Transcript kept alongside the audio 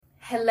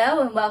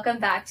Hello and welcome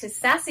back to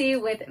Sassy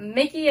with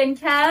Mickey and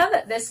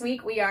Kev. This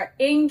week we are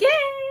engaged.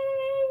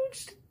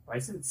 Why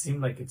does it seem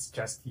like it's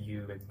just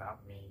you and not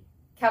me?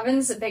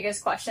 Kevin's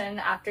biggest question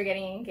after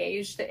getting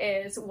engaged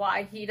is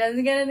why he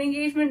doesn't get an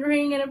engagement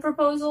ring and a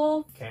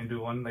proposal. Can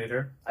do one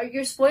later. Oh,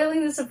 you're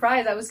spoiling the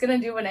surprise. I was gonna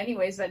do one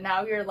anyways, but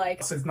now you're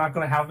like... So it's not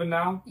gonna happen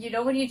now? You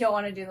know when you don't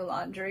want to do the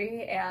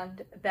laundry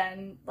and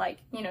then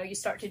you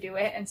start to do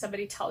it and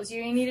somebody tells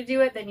you need to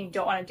do it, then you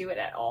don't want to do it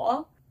at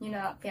all? You know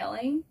that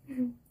feeling?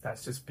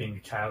 That's just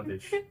being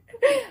childish.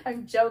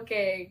 I'm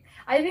joking.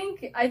 I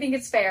think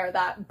it's fair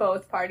that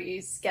both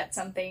parties get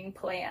something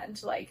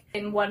planned, like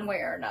in one way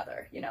or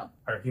another, you know?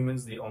 Are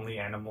humans the only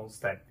animals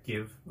that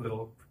give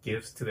little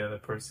gifts to the other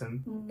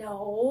person?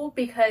 No,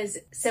 because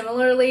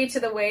similarly to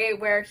the way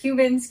where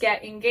humans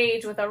get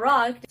engaged with a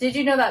rock, did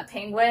you know that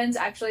penguins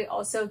actually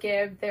also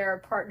give their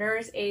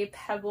partners a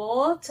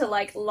pebble to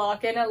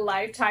lock in a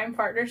lifetime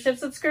partnership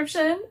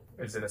subscription?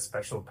 Is it a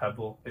special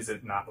pebble? Is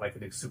it not like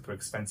a super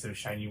expensive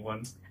shiny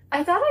one?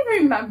 I thought I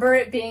remember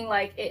it being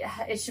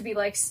it should be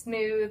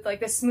smooth,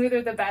 the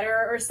smoother the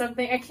better or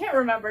something. I can't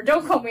remember.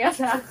 Don't quote me on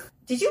that.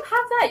 Did you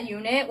have that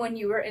unit when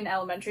you were in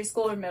elementary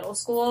school or middle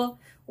school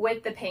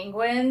with the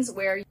penguins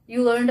where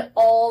you learned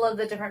all of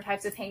the different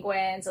types of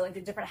penguins and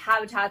the different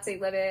habitats they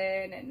live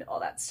in and all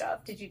that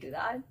stuff? Did you do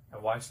that? I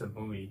watched the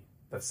movie,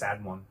 the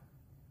sad one,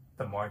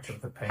 The March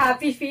of the Penguins.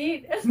 Happy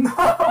Feet?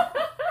 No!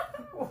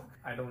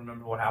 I don't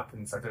remember what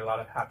happens. Are there a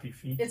lot of happy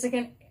feet? It's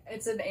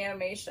an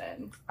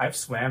animation. I've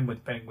swam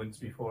with penguins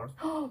before.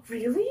 Oh,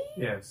 really?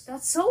 Yes.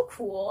 That's so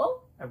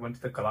cool. I went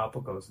to the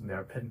Galapagos and there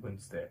are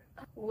penguins there.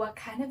 What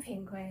kind of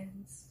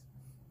penguins?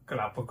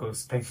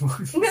 Galapagos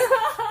penguins.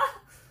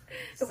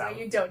 The way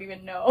you don't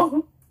even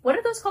know. What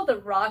are those called?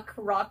 The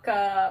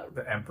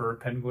The emperor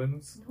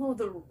penguins? No,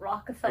 the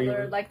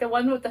Rockefeller. The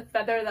one with the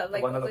feather that the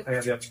one that they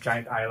have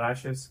giant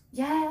eyelashes?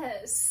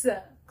 Yes.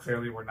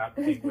 Clearly we're not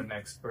penguin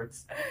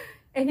experts.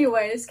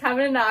 Anyways,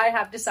 Kevin and I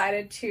have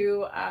decided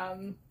to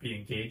be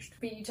engaged.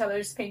 Be each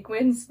other's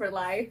penguins for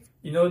life.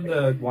 You know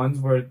the ones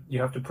where you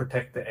have to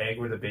protect the egg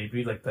or the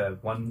baby? The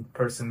one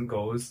person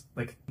goes,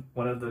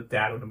 one of the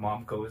dad or the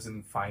mom goes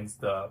and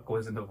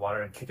goes in the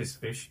water and catches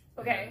fish.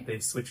 Okay. They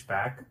switch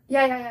back.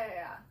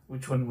 Yeah.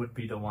 Which one would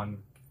be the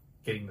one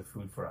getting the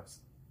food for us?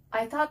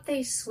 I thought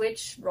they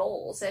switch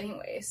roles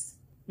anyways.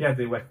 Yeah,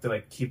 they have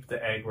to keep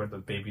the egg where the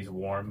baby's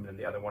warm and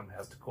the other one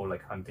has to go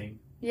hunting.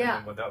 Yeah.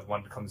 And then when the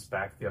one comes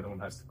back, the other one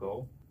has to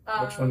go.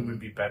 Which one would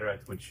be better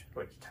at which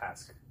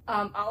task?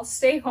 I'll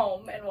stay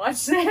home and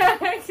watch the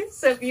egg.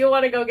 So if you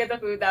want to go get the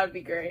food, that would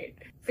be great.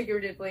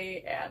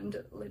 Figuratively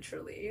and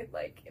literally,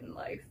 in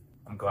life.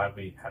 I'm glad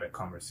we had a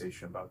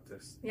conversation about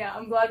this. Yeah,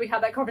 I'm glad we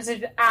had that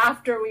conversation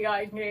after we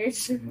got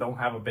engaged. Don't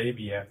have a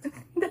baby yet.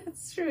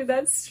 That's true.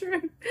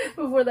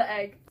 Before the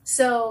egg.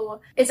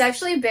 So it's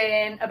actually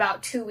been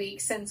about 2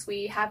 weeks since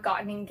we have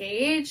gotten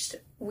engaged.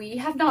 We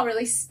have not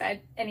really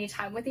spent any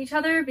time with each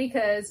other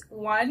because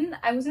 1,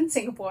 I was in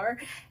Singapore,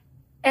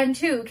 and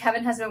 2,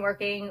 Kevin has been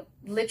working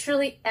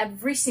literally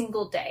every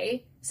single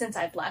day since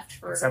I've left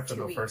for 2 weeks. Except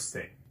for the first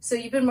day. So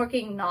you've been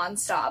working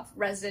nonstop.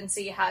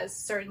 Residency has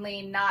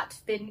certainly not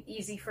been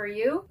easy for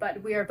you,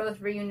 but we are both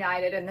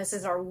reunited and this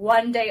is our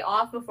one day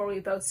off before we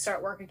both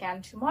start work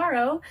again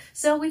tomorrow.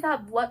 So we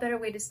thought what better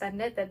way to spend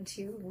it than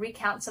to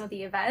recount some of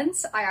the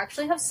events. I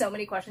actually have so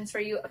many questions for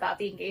you about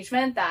the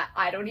engagement that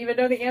I don't even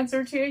know the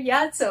answer to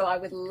yet. So I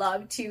would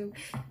love to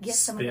get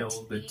some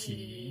of the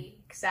tea.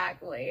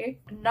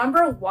 Exactly.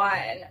 Number 1.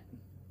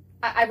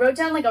 I wrote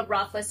down a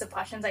rough list of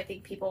questions I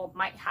think people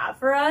might have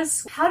for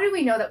us. How did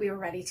we know that we were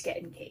ready to get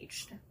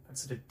engaged?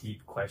 That's such a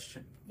deep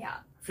question. Yeah.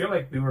 I feel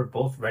like we were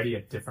both ready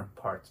at different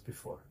parts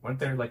before. Weren't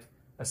there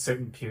a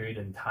certain period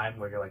in time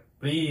where you're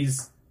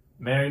please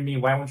marry me,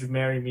 why won't you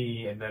marry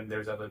me? And then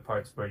there's other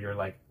parts where you're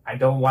I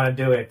don't want to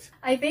do it.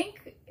 I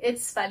think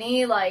it's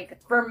funny,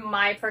 for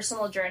my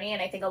personal journey,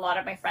 and I think a lot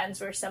of my friends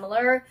were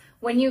similar,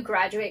 when you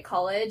graduate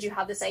college, you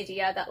have this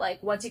idea that,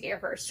 once you get your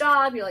first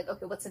job, you're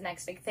okay, what's the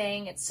next big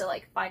thing? It's to,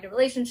 find a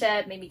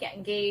relationship, maybe get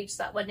engaged,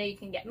 so that one day you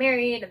can get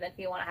married, and then if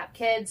you want to have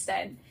kids,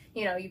 then,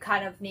 you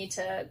kind of need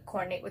to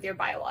coordinate with your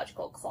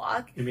biological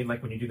clock. You mean,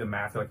 when you do the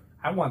math,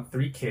 I want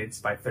 3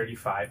 kids by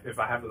 35. If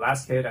I have the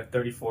last kid at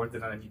 34,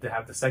 then I need to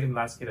have the second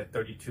last kid at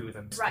 32,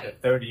 then right.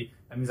 At 30.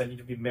 That means I need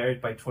to be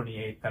married by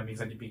 28. That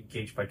means I need to be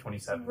engaged by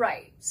 27.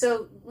 Right.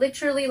 So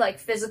literally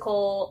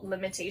physical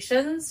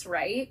limitations,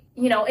 right?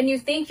 And you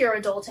think you're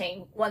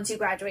adulting once you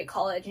graduate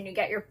college and you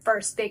get your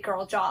first big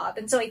girl job.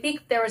 And so I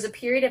think there was a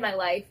period in my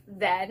life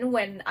then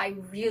when I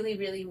really,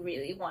 really,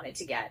 really wanted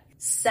to get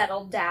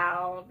settled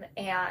down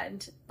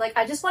and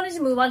I just wanted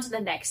to move on to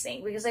the next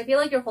thing because I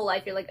feel your whole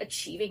life you're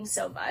achieving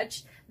so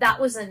much. That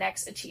was the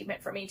next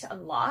achievement for me to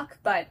unlock.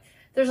 But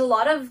there's a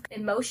lot of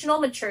emotional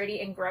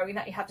maturity and growing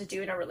that you have to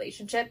do in a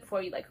relationship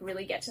before you like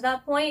really get to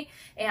that point.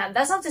 And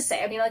that's not to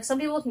say, I mean, like some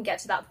people can get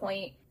to that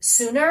point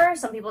sooner,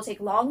 some people take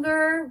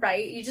longer,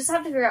 right? You just have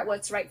to figure out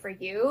what's right for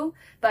you.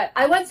 But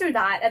I went through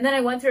that, and then I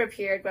went through a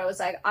period where I was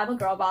like, I'm a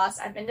girl boss,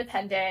 I'm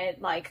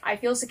independent, like I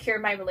feel secure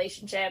in my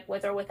relationship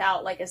with or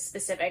without like a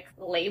specific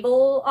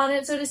label on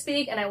it, so to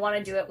speak, and I want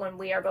to do it when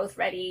we are both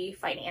ready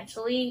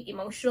financially,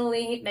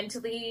 emotionally,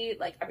 mentally,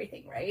 like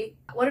everything, right?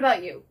 What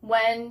about you?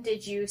 When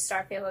did you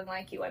start feeling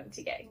like you wanted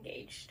to get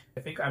engaged? I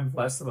think I'm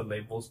less of a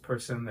labels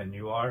person than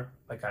you are.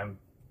 Like I'm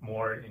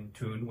more in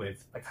tune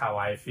with like how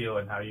I feel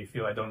and how you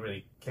feel. I don't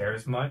really care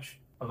as much,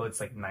 although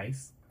it's like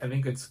nice. I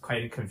think it's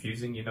kind of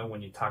confusing, you know,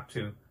 when you talk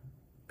to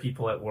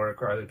people at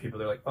work or other people,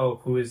 they're like, oh,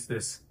 who is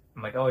this?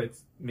 I'm like, oh,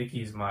 it's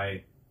Mickey's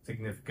my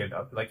significant.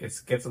 Like it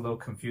gets a little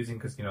confusing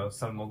because, you know,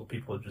 some older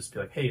people will just be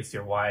like, hey, it's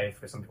your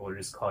wife, or some people will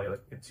just call you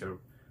like it's your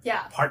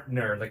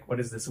partner. Like, what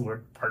is this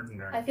word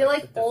partner? I feel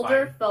like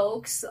older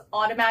folks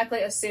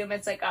automatically assume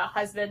it's like a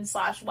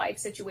husband/wife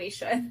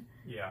situation.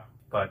 Yeah,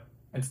 but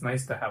it's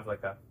nice to have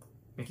like a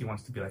Mickey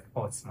wants to be like,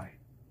 oh, it's my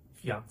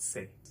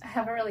fiance. I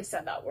haven't really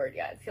said that word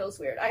yet. It feels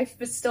weird. I've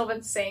still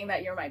been saying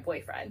that you're my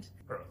boyfriend.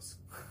 Gross.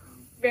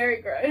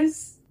 Very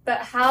gross.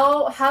 But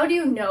how do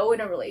you know in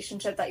a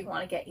relationship that you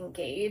want to get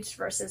engaged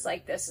versus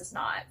like this is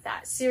not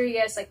that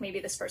serious, like maybe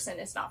this person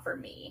is not for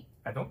me?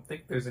 I don't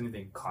think there's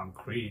anything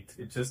concrete.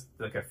 It's just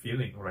like a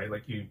feeling, right?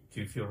 Like do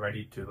you feel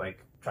ready to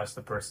like trust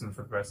the person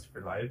for the rest of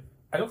your life?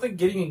 I don't think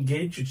getting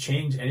engaged should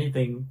change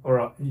anything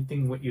or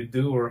anything what you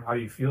do or how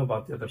you feel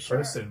about the other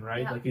person,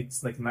 right? Yeah. Like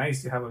it's like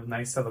nice, you have a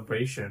nice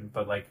celebration,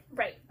 but like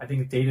I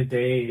think day to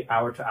day,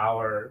 hour to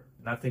hour,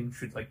 nothing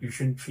should like you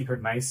shouldn't treat her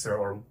nicer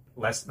or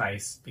less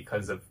nice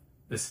because of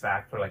this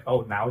fact, or like,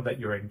 oh, now that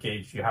you're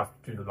engaged, you have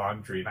to do the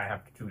laundry and I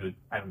have to do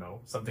I don't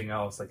know, something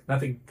else. Like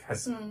nothing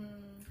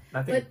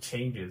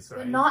changes, right?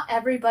 But not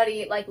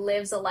everybody like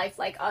lives a life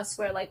like us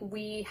where like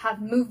we have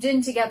moved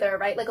in together,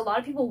 right? Like a lot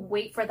of people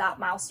wait for that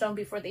milestone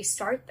before they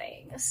start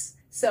things.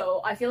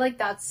 So I feel like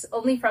that's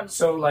only from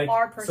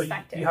our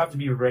perspective. So you have to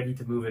be ready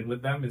to move in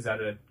with them? Is that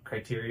a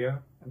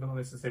criteria? I don't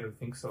necessarily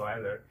think so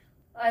either.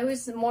 I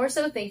was more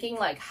so thinking,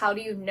 like, how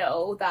do you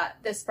know that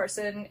this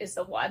person is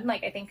the one?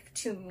 Like, I think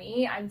to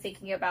me, I'm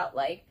thinking about,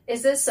 like,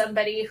 is this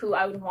somebody who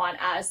I would want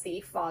as the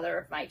father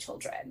of my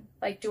children?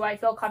 Like, do I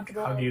feel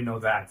comfortable? How do you know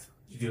that?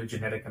 You do a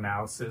genetic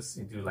analysis?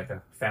 You do, like,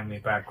 a family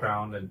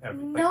background and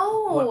everything?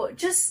 No,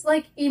 just,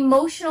 like,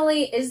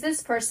 emotionally, is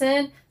this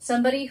person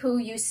somebody who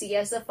you see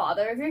as the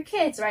father of your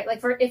kids, right?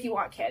 Like, for if you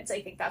want kids,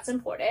 I think that's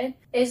important.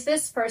 Is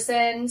this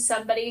person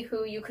somebody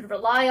who you could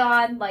rely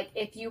on? Like,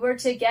 if you were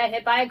to get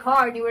hit by a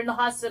car and you were in the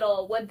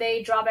hospital, would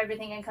they drop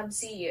everything and come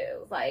see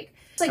you? Like,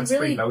 it's, like, that's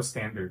really... pretty low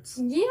standards.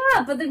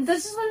 Yeah, but then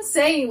this is what I'm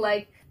saying,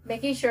 like,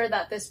 making sure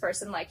that this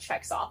person, like,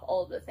 checks off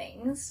all of the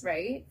things,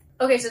 right?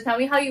 Okay, so tell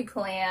me how you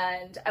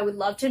planned. I would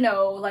love to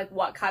know, like,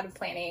 what kind of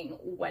planning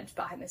went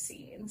behind the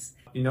scenes.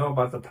 You know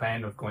about the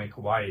plan of going to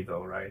Hawaii,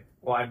 though, right?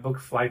 Well, I booked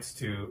flights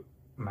to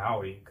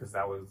Maui because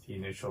that was the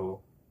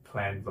initial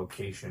planned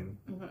location.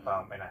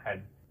 Mm-hmm. And I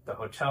had the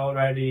hotel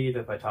ready,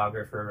 the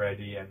photographer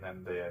ready, and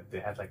then they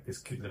had, like, this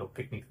cute little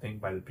picnic thing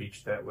by the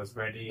beach that was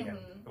ready, and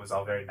it was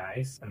all very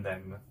nice. And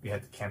then we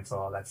had to cancel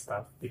all that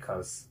stuff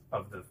because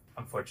of the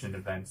unfortunate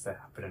events that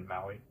happened in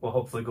Maui. We'll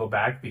hopefully go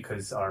back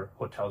because our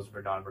hotels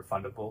were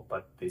non-refundable,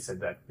 but they said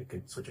that we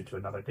could switch it to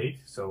another date.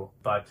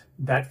 But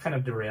that kind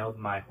of derailed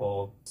my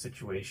whole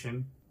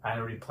situation. I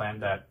already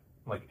planned that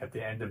like at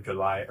the end of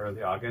July,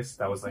 early August.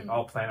 That was like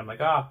all planned. I'm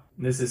like,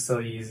 this is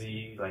so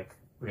easy. Like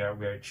we are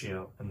very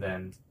chill. And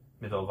then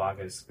middle of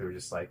August, we were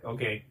just like,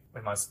 okay,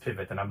 we must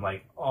pivot. And I'm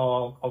like,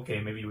 oh, okay,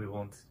 maybe we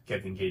won't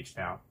get engaged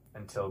now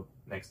until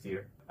next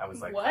year. I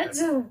was like, what?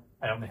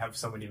 I only have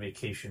so many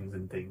vacations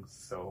and things.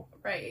 So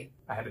I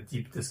had a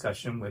deep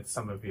discussion with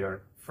some of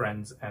your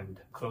friends and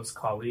close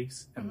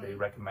colleagues, and they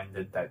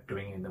recommended that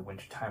doing it in the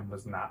wintertime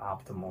was not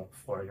optimal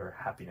for your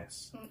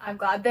happiness. I'm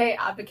glad they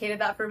advocated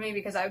that for me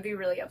because I would be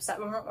really upset.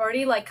 I'm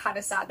already like kind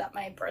of sad that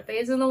my birthday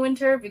is in the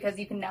winter because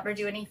you can never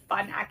do any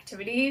fun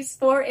activities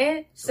for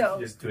it. So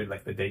you just do it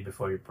like the day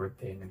before your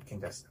birthday, and then you can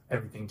just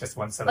everything just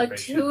one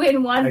celebration. Like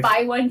 2-in-1, like,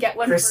 buy one get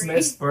one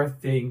Christmas, free.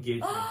 birthday,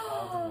 engagement,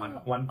 all in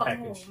one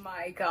package. Oh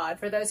my god!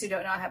 For those who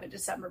don't know, I have a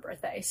December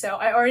birthday, so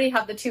I already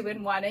have the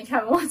 2-in-1, and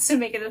Kevin wants to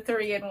make it a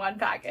 3-in-1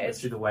 package.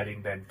 Let's do the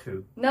wedding then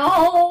too.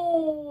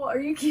 No, are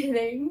you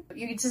kidding?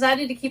 You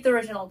decided to keep the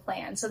original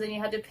plan, so then you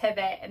had to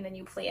pivot, and then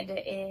you planned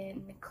it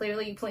in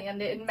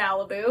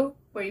Malibu,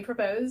 where you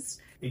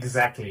proposed.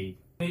 Exactly.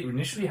 We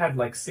initially had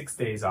like 6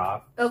 days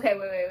off. Okay,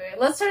 wait.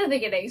 Let's start at the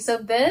beginning.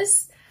 So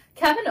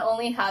Kevin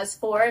only has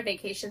 4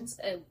 vacations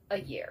a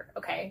year,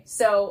 okay?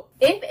 So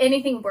if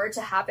anything were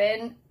to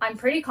happen, I'm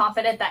pretty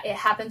confident that it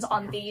happens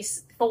on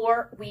these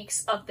 4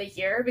 weeks of the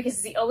year because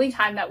it's the only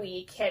time that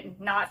we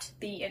cannot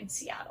be in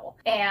Seattle.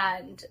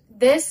 And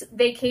this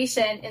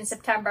vacation in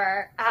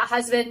September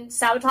has been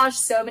sabotaged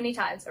so many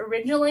times.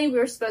 Originally, we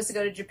were supposed to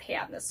go to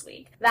Japan this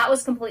week. That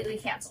was completely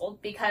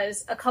canceled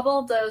because a couple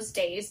of those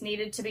days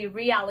needed to be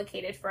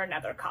reallocated for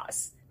another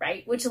cause.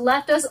 right? Which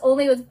left us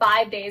only with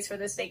 5 days for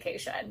this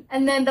vacation.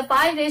 And then the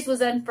 5 days was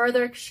then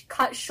further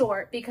cut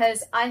short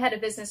because I had a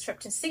business trip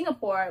to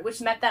Singapore, which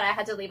meant that I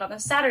had to leave on a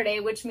Saturday,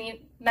 which meant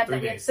that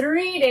we had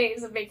 3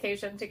 days of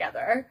vacation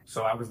together.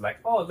 So I was like,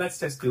 oh, let's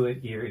just do it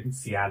here in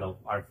Seattle,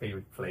 our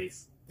favorite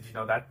place. Did you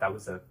know that? That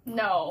was a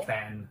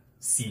plan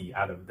C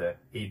out of the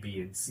A,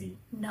 B, and C.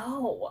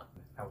 No.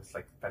 I was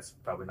like, that's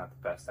probably not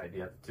the best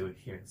idea to do it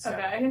here in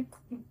Seattle. Okay.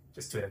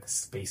 Just do it at the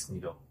Space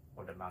Needle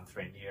or the Mount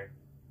Rainier.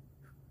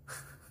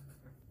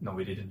 No,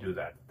 we didn't do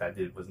that.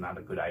 Was not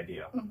a good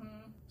idea.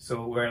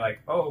 So we're like,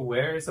 oh,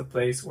 where is a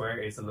place where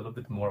it's a little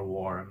bit more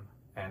warm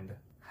and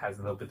has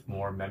a little bit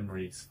more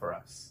memories for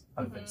us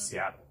other than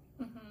Seattle?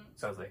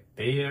 So I was like,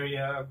 Bay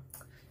Area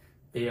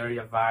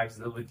vibes, a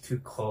little bit too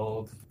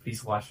cold.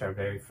 Please watch our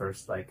very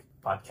first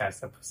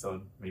podcast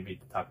episode, maybe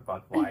to talk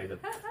about why the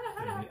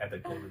at the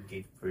Golden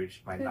Gate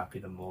Bridge might not be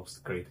the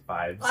most great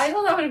vibes. I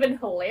thought that would have been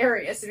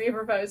hilarious if you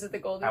proposed at the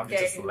Golden Gate. I would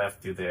have just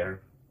left you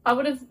there. I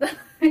would have.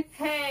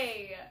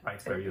 Hey.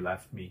 Right where you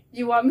left me.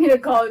 You want me to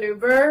call an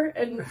Uber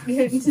and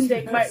to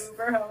take my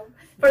Uber home?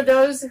 For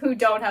those who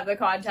don't have the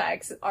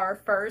context,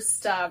 our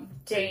first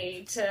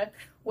date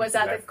was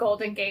at the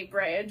Golden Gate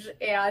Bridge,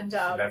 and she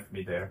left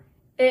me there.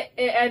 It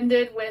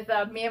ended with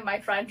me and my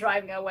friend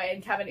driving away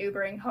and Kevin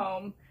Ubering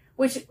home,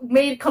 which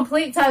made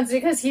complete sense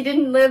because he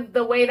didn't live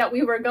the way that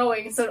we were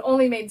going, so it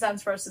only made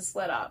sense for us to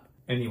split up.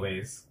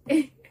 Anyways,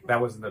 that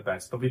wasn't the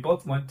best, but we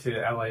both went to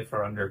LA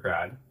for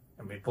undergrad.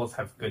 And we both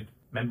have good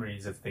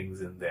memories of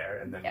things in there.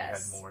 And then we had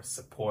more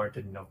support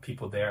and,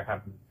 people there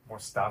have more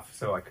stuff.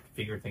 So I could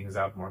figure things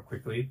out more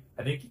quickly.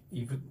 I think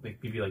even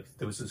maybe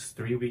there was just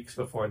 3 weeks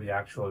before the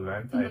actual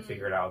event, I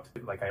figured out,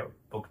 I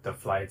booked the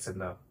flights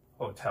and the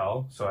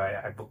hotel. So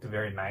I booked a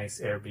very nice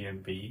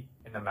Airbnb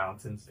in the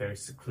mountains, very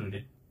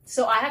secluded.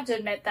 So I have to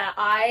admit that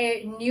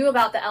I knew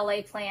about the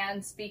LA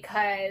plans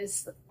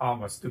because... Oh,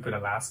 my stupid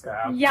Alaska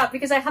app. Yeah,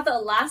 because I have the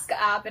Alaska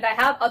app and I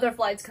have other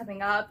flights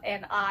coming up,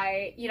 and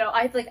I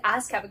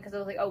asked Kevin because I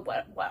was like, oh,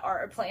 what are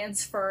our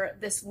plans for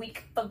this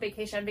week of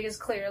vacation? Because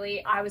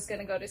clearly I was going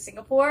to go to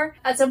Singapore.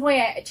 At some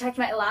point I checked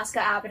my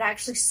Alaska app and I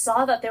actually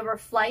saw that there were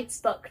flights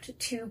booked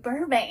to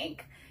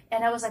Burbank.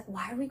 And I was like,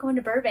 why are we going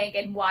to Burbank?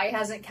 And why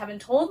hasn't Kevin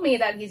told me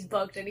that he's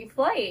booked any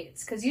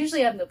flights? Because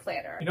usually I'm the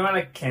planner. You know,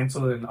 I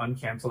canceled it and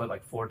uncanceled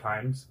it 4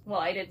 times. Well,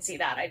 I didn't see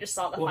that. I just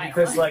saw the final.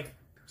 Because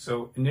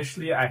so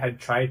initially I had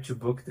tried to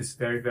book this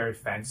very, very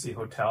fancy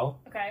hotel.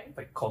 Okay.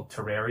 Called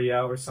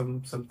Terraria or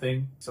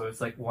something. So it's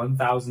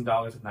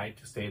 $1,000 a night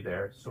to stay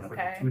there. So for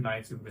the 2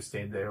 nights we would have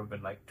stayed there, it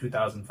would have been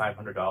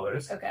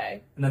 $2,500.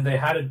 Okay. And then they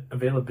had an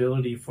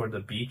availability for the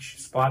beach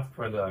spot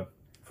for the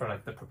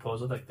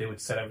proposal. They would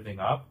set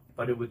everything up.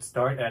 But it would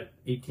start at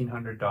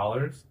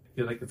 $1,800.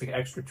 It's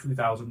extra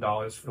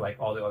 $2,000 for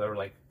all the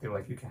other they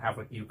were you can have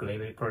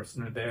ukulele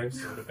person there,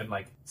 so it would have been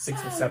 $6,000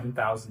 or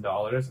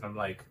 $7,000, and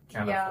I'm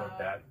can't afford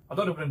that. I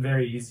thought it would have been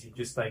very easy,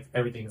 just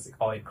everything is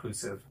all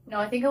inclusive. No,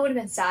 I think it would have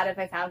been sad if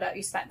I found out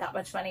you spent that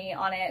much money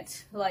on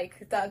it.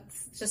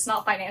 That's just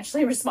not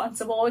financially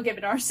responsible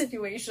given our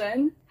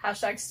situation.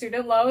 #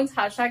 student loans,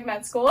 #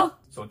 med school.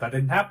 So that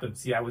didn't happen.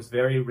 See, I was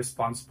very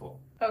responsible.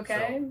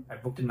 Okay. So I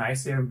booked a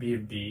nice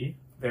Airbnb.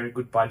 Very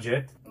good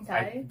budget. Okay.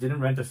 I didn't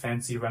rent a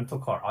fancy rental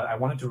car. I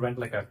wanted to rent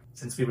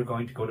since we were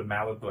going to go to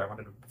Malibu, I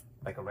wanted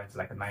to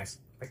rent a nice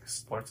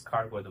sports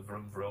car with a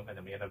vroom vroom, and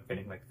then we ended up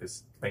getting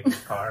this big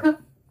car.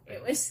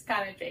 It was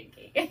kind of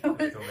janky.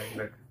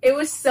 It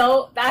was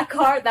so,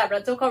 that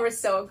rental car was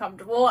so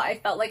uncomfortable. I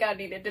felt like I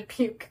needed to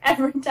puke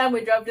every time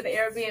we drove to the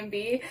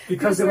Airbnb.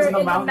 Because it was in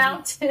the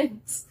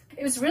mountains.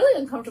 It was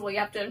really uncomfortable, you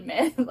have to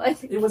admit.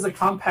 It was a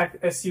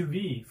compact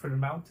SUV for the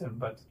mountain,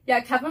 but...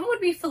 Yeah, Kevin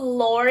would be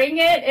flooring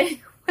it, and it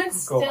would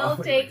still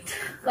take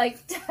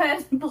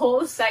 10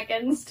 full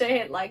seconds to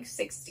hit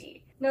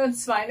 60. No,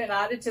 it's fine, it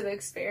added to the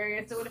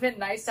experience. It would have been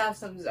nice to have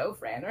some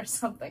Zofran or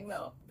something,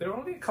 though. There are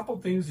only a couple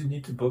things you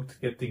need to book to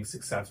get things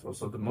successful.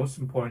 So the most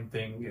important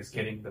thing is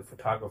getting the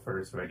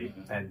photographers ready.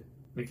 And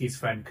Mickey's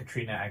friend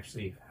Katrina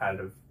actually had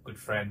a good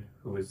friend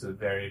who was a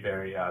very,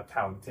 very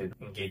talented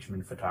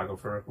engagement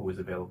photographer who was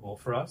available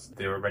for us.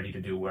 They were ready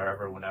to do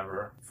wherever,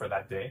 whenever for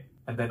that day.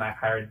 And then I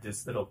hired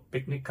this little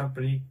picnic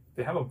company.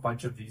 They have a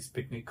bunch of these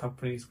picnic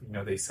companies.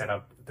 They set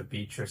up at the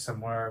beach or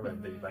somewhere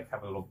and they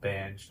have a little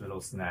bench,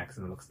 little snacks,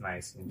 and it looks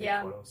nice and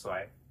get photos. So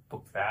I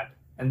booked that.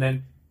 And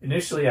then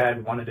initially I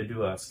had wanted to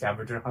do a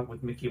scavenger hunt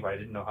with Mickey, but I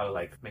didn't know how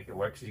to make it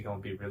work. She's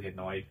going to be really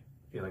annoyed.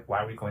 Why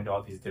are we going to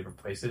all these different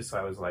places? So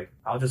I was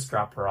I'll just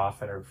drop her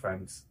off at her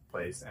friend's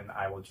place and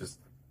I will just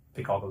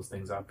pick all those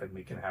things up and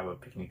we can have a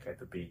picnic at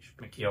the beach.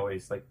 Mickey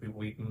always,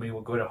 we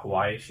will go to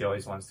Hawaii. She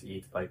always wants to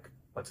eat,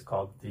 what's it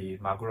called? The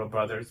Maguro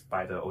Brothers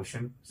by the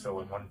ocean. So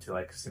I wanted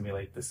to,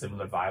 simulate the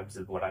similar vibes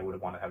of what I would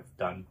want to have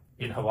done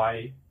in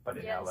Hawaii, but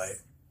in LA.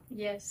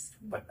 Yes.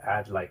 But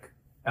add, LA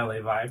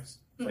vibes.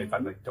 So if I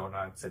had,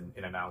 donuts and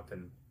In-N-Out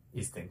and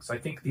these things. So I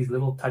think these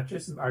little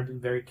touches are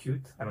very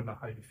cute. I don't know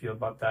how you feel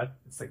about that.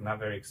 It's not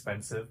very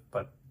expensive,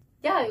 but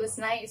yeah, it was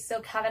nice.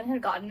 So Kevin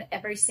had gotten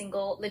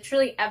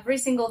literally every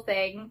single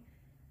thing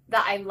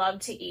that I love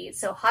to eat.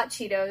 So hot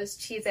Cheetos,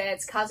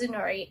 Cheez-Its,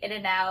 Kazunori,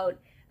 In-N-Out,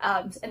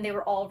 and they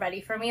were all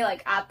ready for me,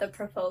 like, at the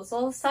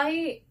proposal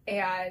site,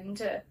 and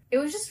it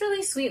was just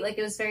really sweet. Like,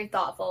 it was very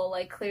thoughtful.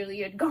 Like, clearly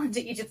you had gone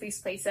to each of these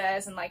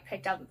places and, like,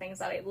 picked out the things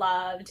that I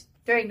loved.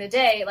 During the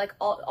day, like,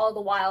 all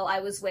the while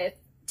I was with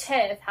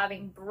Tiff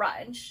having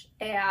brunch,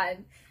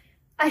 and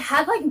I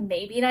had, like,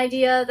 maybe an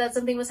idea that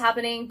something was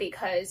happening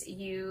because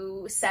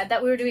you said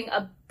that we were doing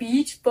a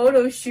beach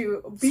photo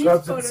shoot.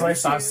 So I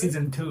saw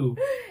season 2.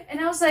 And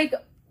I was like,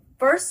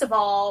 first of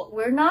all,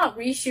 we're not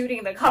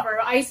reshooting the cover.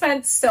 I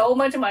spent so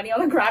much money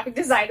on the graphic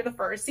design of the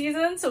first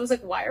season, so I was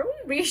like, why are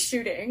we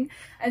reshooting?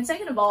 And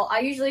second of all, I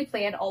usually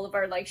plan all of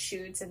our, like,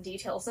 shoots and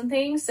details and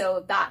things,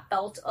 so that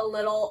felt a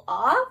little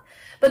off.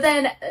 But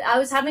then I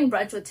was having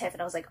brunch with Tiff,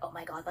 and I was like, oh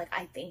my god, like,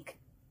 I think,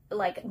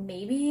 like,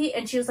 maybe.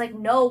 And she was like,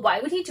 no, why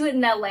would he do it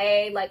in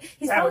LA? Like,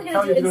 he's probably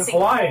gonna do it in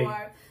Singapore.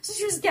 Hawaii. So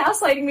she was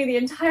gaslighting me the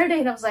entire day,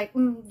 and I was like,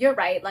 you're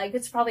right, like,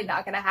 it's probably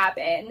not gonna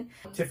happen.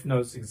 Tiff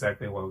knows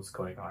exactly what was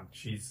going on.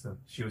 she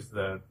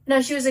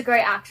was a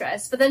great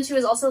actress, but then she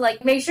was also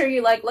like, make sure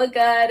you, like, look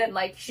good, and,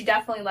 like, she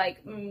definitely,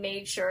 like,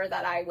 made sure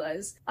that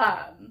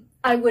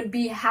I would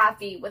be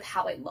happy with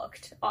how I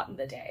looked on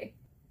the day.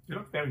 You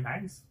look very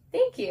nice.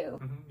 Thank you.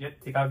 You have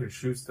to take out your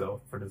shoes,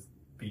 though, for this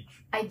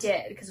beach. I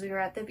did, because we were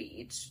at the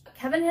beach.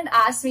 Kevin had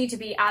asked me to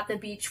be at the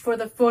beach for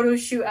the photo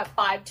shoot at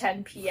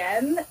 5:10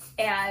 p.m.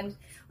 and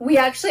we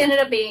actually ended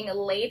up being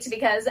late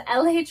because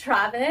LA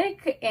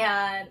traffic.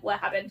 And what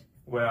happened?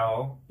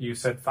 Well, you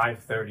said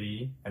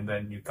 5:30 and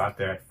then you got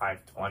there at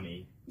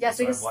 5:20. Yes,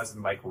 so because I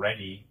wasn't, like,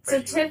 ready.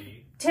 So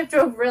Tiff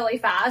drove really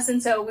fast,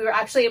 and so we were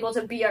actually able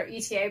to beat our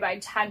ETA by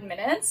 10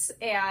 minutes,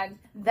 and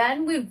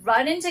then we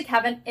run into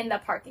Kevin in the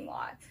parking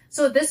lot.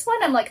 So at this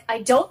point, I'm like,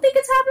 I don't think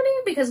it's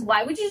happening, because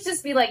why would you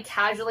just be, like,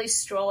 casually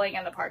strolling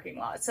in the parking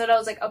lot? So I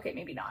was like, okay,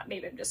 maybe not.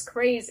 Maybe I'm just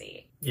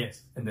crazy.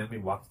 Yes, and then we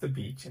walked to the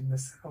beach, and the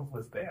sun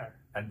was there.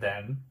 And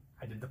then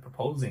I did the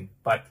proposing,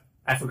 but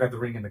I forgot the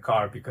ring in the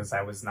car because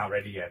I was not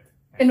ready yet.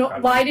 And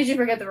why did you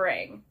forget the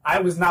ring? I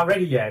was not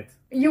ready yet.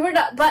 You were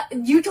not, but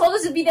you told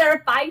us to be there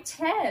at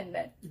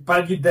 5:10.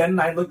 But then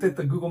I looked at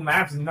the Google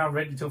Maps and you're not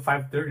ready till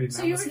 5:30.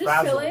 So you were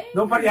just chilling?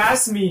 Nobody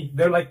asked me.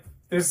 They're like,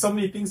 there's so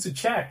many things to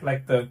check.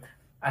 Like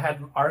I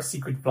had our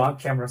secret vlog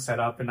camera set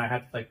up, and I had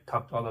to, like,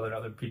 talk to all the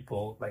other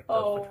people, like the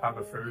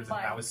photographers, and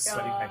I was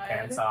sweating my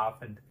pants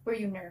off. And were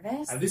you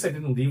nervous? At least I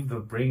didn't leave the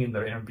ring in the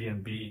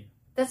Airbnb.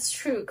 That's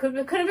true. Could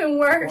have been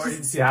worse. Or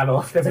in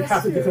Seattle. Then we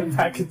have to get it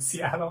back in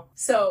Seattle.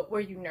 So, were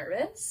you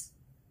nervous?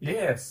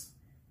 Yes.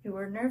 You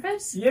were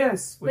nervous?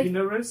 Yes. Were you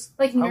nervous?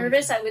 Like,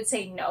 nervous, I would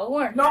say no,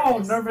 or no,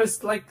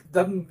 nervous, like,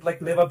 doesn't, like,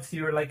 live up to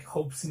your, like,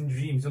 hopes and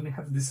dreams.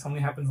 This only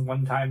happens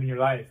one time in your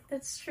life.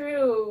 That's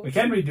true. We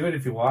can redo it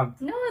if you want.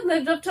 No, it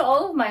lived up to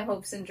all of my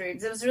hopes and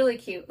dreams. It was really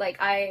cute.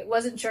 Like, I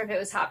wasn't sure if it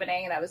was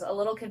happening, and I was a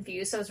little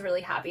confused, so I was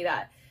really happy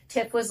that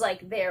Tiff was,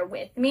 like, there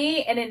with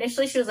me. And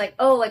initially she was like,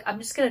 oh, like, I'm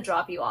just gonna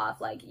drop you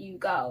off, like, you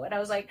go. And I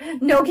was like,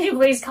 no, can you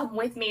please come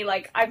with me?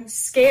 Like, I'm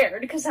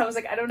scared, because I was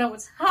like, I don't know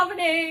what's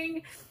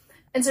happening.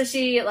 And so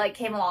she, like,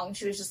 came along, and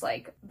she was just,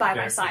 like, by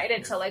my side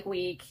until, like,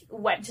 we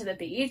went to the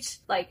beach.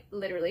 Like,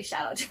 literally,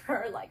 shout out to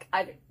her. Like,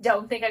 I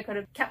don't think I could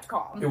have kept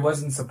calm. It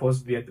wasn't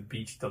supposed to be at the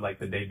beach till, like,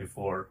 the day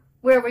before.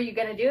 Where were you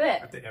gonna do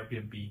it? At the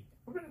Airbnb.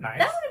 Really nice.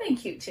 That would have been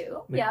cute,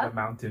 too. Like, yeah. the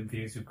mountain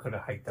views, you could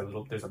have hiked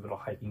there's a little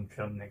hiking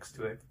trail next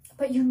to it.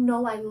 But you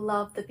know I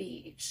love the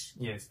beach.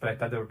 Yes, but I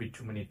thought there would be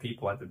too many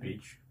people at the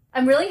beach.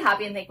 I'm really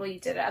happy and thankful you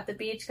did it at the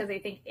beach, because I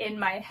think in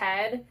my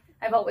head,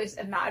 I've always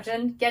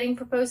imagined getting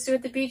proposed to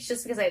at the beach,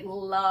 just because I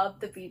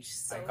love the beach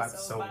so much. I got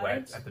so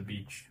wet at the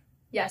beach.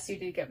 Yes, you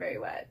did get very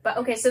wet. But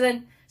okay, so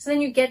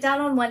then you get down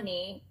on one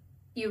knee,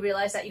 you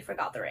realize that you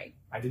forgot the ring.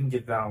 I didn't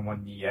get down on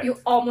one knee yet. You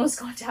almost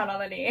got down on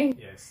the knee.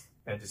 Yes.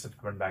 I just had to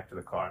run back to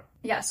the car.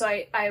 Yeah, so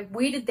I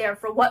waited there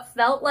for what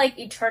felt like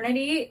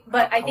eternity,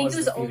 but I think it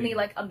was only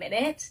like a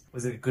minute.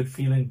 Was it a good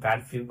feeling,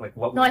 bad feeling? Like,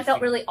 what? No, I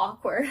felt really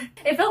awkward.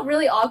 It felt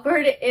really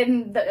awkward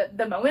in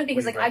the moment,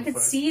 because like I could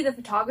see the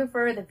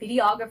photographer, the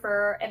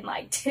videographer, and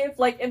like Tiff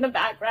like in the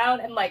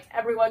background, and like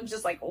everyone's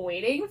just like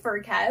waiting for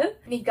Kev.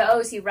 And he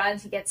goes, he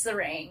runs, he gets the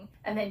ring,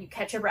 and then you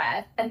catch your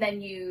breath, and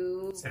then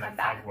you come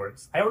back. 5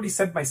 words. I already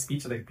said my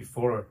speech like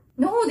before.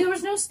 No, there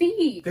was no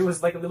speech. There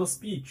was like a little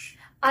speech.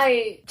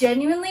 I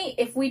genuinely,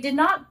 if we did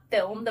not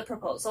film the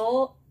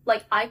proposal,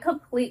 like, I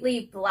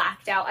completely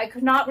blacked out. I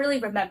could not really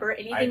remember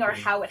anything or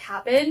how it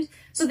happened.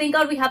 So thank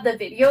God we have the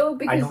video,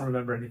 because I don't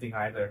remember anything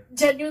either.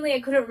 Genuinely,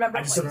 I couldn't remember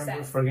what you said. I just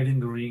remember forgetting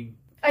the ring.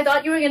 I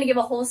thought you were going to give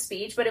a whole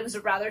speech, but it was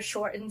rather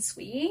short and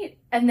sweet.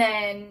 And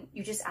then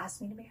you just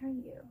asked me to marry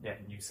you. Yeah,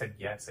 and you said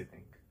yes, I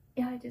think.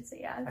 Yeah, I did say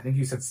yes. I think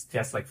you said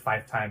yes like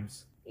 5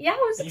 times. Yeah, I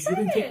was excited.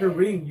 You didn't take the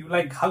ring. You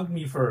like hugged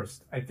me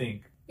first, I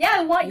think. Yeah,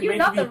 I want you,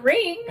 not the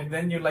ring. And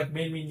then you like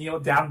made me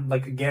kneel down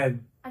like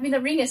again. I mean, the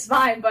ring is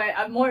fine, but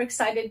I'm more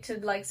excited to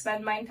like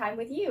spend my time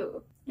with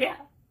you. Yeah.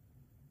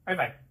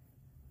 Bye-bye.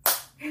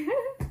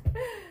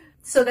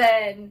 So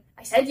then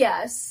I said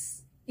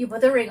yes. You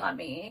put the ring on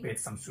me. We had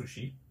some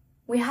sushi.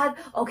 We had,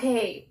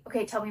 okay,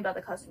 tell me about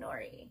the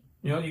Kazunori.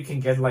 You know, you can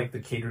get like the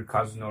catered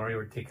kazunori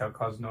or takeout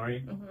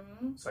kazunori.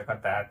 Mm-hmm. So I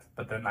got that,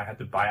 but then I had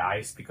to buy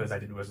ice because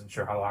wasn't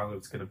sure how long it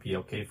was going to be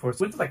okay for. So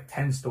we went to like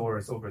 10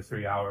 stores over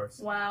 3 hours.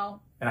 Wow.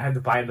 And I had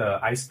to buy the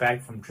ice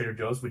bag from Trader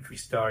Joe's, which we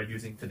still are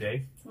using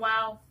today.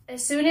 Wow.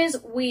 As soon as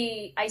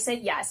I said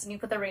yes and you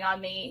put the ring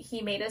on me,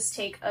 he made us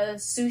take a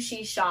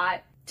sushi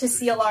shot to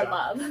seal our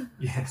love.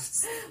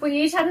 Yes.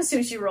 We each had a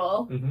sushi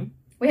roll. Mm-hmm.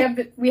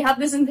 We have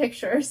this in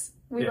pictures.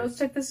 We Yes. both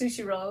took the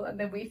sushi roll and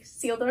then we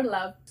sealed our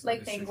love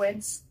like The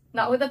penguins.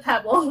 Not with a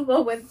pebble,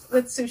 but with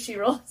sushi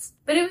rolls.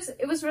 But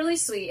it was really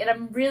sweet, and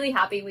I'm really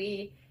happy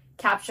we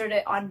captured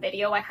it on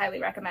video. I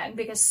highly recommend,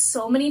 because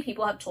so many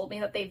people have told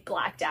me that they've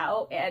blacked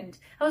out, and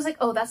I was like,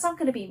 oh, that's not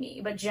gonna be me.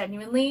 But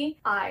genuinely,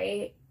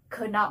 I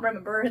could not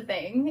remember a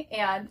thing,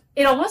 and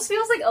it almost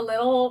feels like a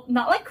little,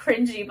 not like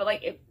cringy, but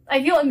like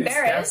I feel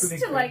embarrassed to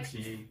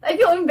cringy. I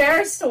feel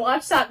embarrassed to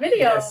watch that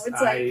video.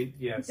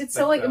 Yes, It's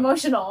so like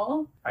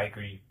emotional. I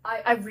agree.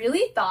 I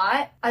really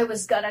thought I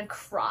was gonna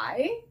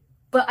cry.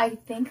 But I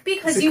think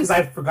because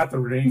I forgot the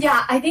ring.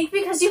 Yeah, I think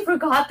because you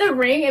forgot the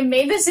ring, it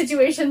made the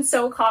situation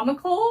so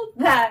comical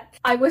that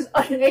I was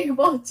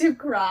unable to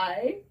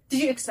cry.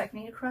 Did you expect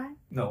me to cry?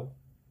 No.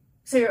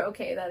 So you're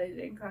okay that I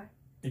didn't cry?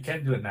 You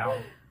can't do it now.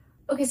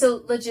 Okay, so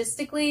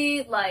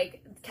logistically,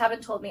 like, Kevin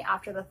told me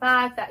after the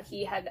fact that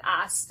he had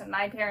asked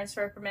my parents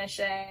for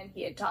permission.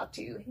 He had talked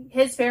to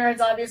his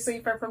parents, obviously,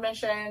 for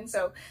permission.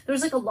 So there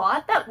was, like, a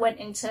lot that went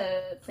into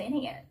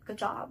planning it. Good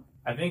job.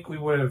 I think we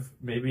would have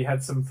maybe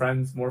had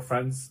more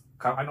friends.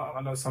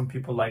 I know some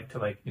people like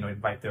to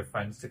invite their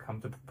friends to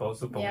come to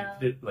proposal, but Yeah.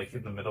 we did like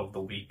in the middle of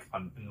the week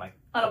on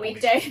a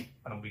weekday.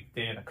 On a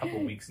weekday and a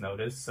couple weeks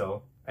notice.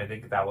 So I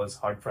think that was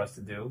hard for us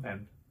to do.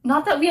 And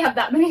not that we have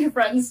that many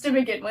friends to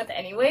begin with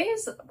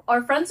anyways.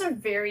 Our friends are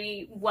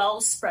very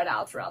well spread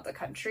out throughout the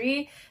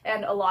country,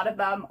 and a lot of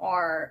them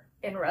are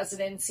in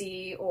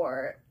residency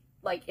or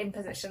like in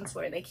positions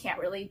where they can't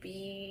really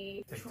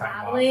be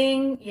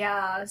traveling.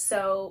 Yeah,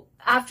 so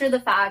after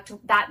the fact,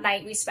 that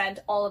night we spent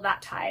all of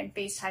that time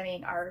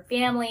FaceTiming our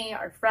family,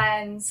 our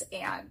friends,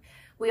 and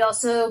we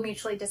also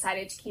mutually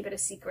decided to keep it a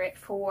secret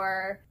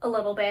for a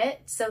little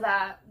bit so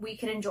that we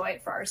could enjoy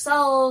it for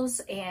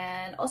ourselves,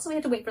 and also we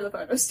had to wait for the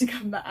photos to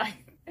come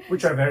back.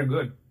 Which are very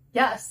good.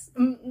 Yes,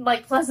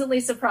 like pleasantly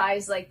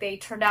surprised, like they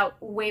turned out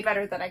way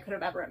better than I could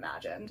have ever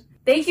imagined.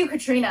 Thank you,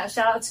 Katrina.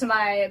 Shout out to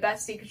my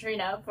bestie,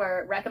 Katrina,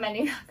 for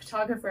recommending a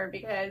photographer,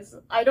 because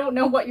I don't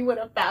know what you would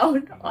have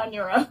found on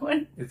your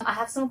own. I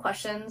have some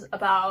questions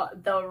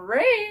about the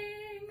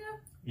ring.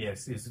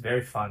 Yes, it's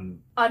very fun.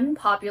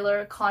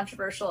 Unpopular,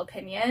 controversial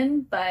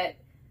opinion, but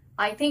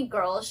I think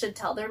girls should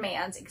tell their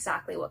mans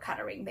exactly what kind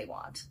of ring they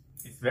want.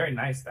 It's very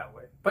nice that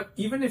way. But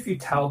even if you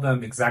tell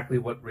them exactly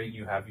what ring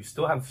you have, you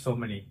still have so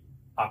many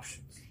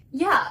options.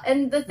 Yeah,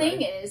 and the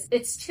thing is,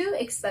 it's too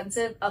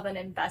expensive of an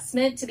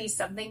investment to be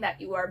something that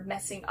you are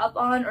messing up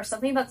on, or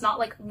something that's not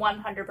like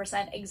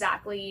 100%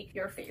 exactly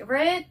your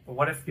favorite. But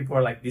what if people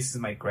are like, this is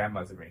my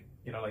grandma's ring?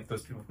 You know, like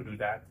those people who do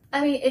that.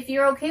 I mean, if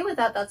you're okay with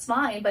that, that's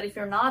fine. But if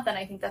you're not, then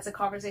I think that's a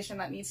conversation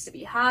that needs to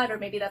be had. Or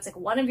maybe that's like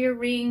one of your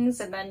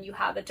rings, and then you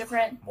have a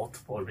different...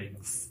 multiple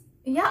rings.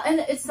 Yeah, and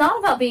it's not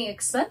about being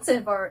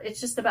expensive, or it's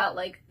just about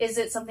like, is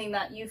it something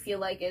that you feel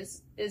like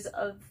is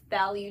of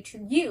value to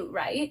you,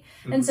 right?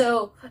 Mm-hmm. And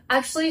so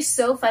actually,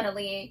 so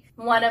funnily,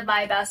 one of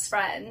my best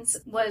friends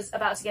was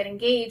about to get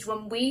engaged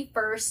when we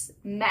first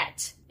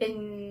met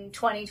in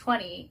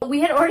 2020. We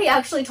had already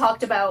actually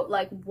talked about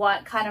like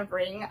what kind of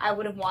ring I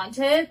would have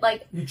wanted.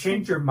 Like, you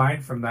changed your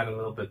mind from that a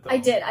little bit though. I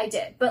did,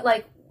 but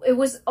like, it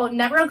was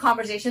never a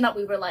conversation that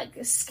we were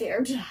like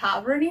scared to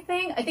have or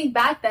anything. I think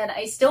back then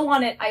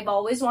I've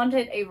always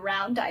wanted a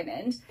round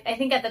diamond. I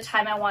think at the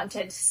time I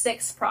wanted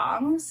 6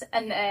 prongs,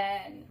 and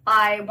then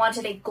I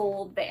wanted a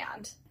gold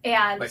band.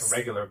 And like a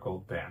regular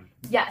gold band.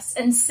 Yes,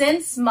 and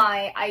since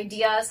my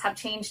ideas have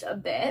changed a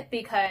bit,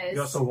 because...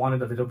 You also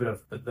wanted a little bit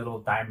of the little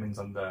diamonds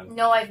on the...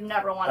 No, I've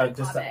never wanted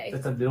just pave.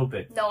 Just a little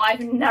bit. No, I've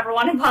never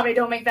wanted pave.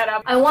 Don't make that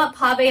up. I want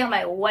pave on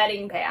my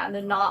wedding band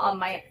and not on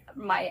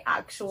my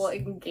actual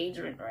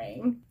engagement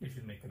ring. You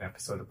should make an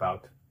episode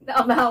about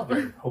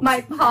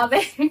my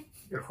pave.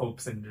 Your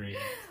hopes and dreams.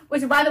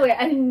 Which, by the way,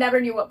 I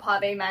never knew what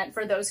pave meant.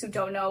 For those who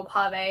don't know,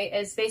 pave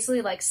is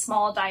basically like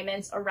small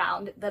diamonds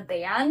around the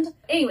band.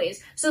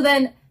 Anyways, so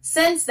then,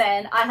 since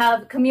then, I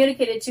have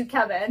communicated to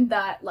Kevin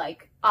that,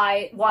 like,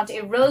 I want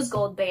a rose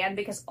gold band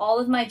because all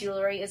of my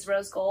jewelry is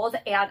rose gold,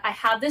 and I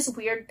have this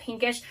weird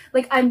pinkish,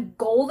 like, I'm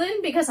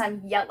golden because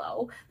I'm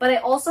yellow, but I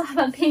also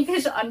have a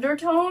pinkish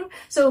undertone,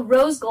 so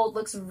rose gold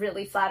looks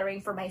really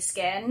flattering for my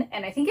skin,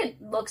 and I think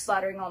it looks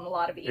flattering on a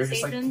lot of East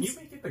Asians. Like, can you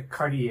make it the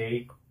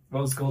Cartier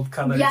rose gold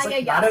color? Yeah, it's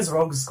like not as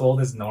rose gold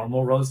as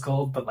normal rose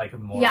gold, but like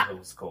more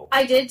rose gold.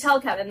 I did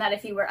tell Kevin that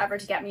if he were ever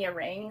to get me a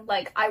ring,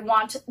 like, I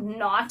want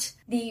not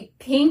the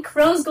pink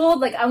rose gold,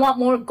 like, I want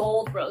more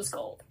gold rose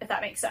gold, if that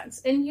makes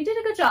sense. And you did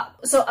a good job.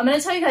 So I'm going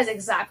to tell you guys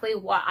exactly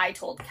what I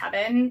told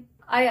Kevin.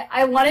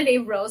 I wanted a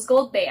rose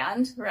gold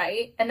band,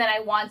 right? And then I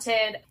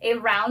wanted a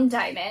round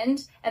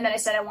diamond, and then I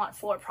said I want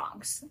 4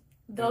 prongs.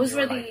 Those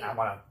were like, I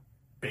want a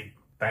big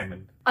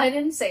diamond. I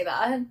didn't say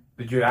that.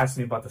 Did you ask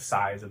me about the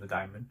size of the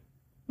diamond?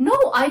 No,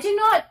 I did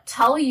not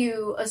tell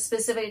you a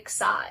specific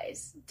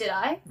size. Did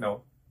I?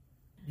 No.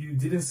 You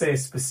didn't say a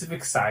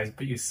specific size,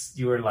 but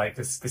you were like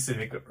a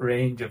specific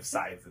range of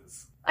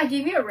sizes. I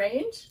gave you a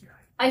range?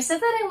 I said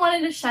that I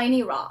wanted a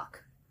shiny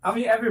rock. I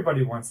mean,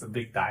 everybody wants a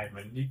big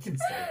diamond. You can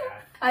say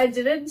that. I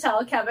didn't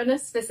tell Kevin a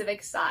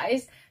specific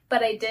size,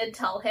 but I did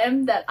tell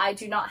him that I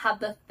do not have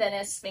the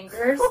thinnest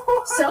fingers.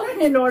 So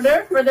in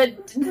order for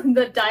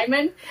the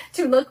diamond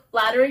to look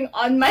flattering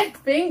on my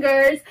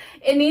fingers,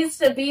 it needs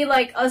to be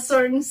like a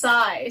certain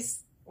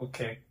size.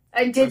 Okay.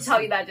 I did tell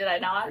you that, did I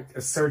not?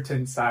 A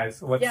certain size.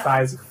 What Yeah.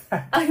 size?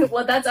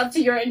 Well, that's up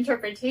to your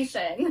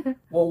interpretation.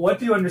 Well, what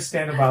do you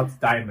understand about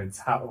diamonds?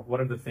 What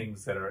are the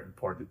things that are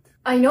important?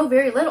 I know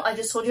very little. I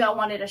just told you I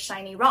wanted a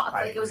shiny rock.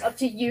 Like, it was up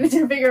to you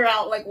to figure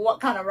out, like, what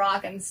kind of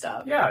rock and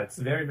stuff. Yeah, it's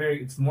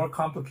it's more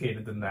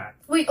complicated than that.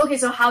 Wait, okay,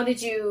 so how did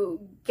you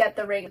get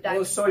the ring of Well,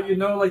 diamonds? so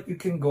like you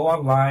can go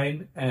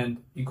online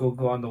and you go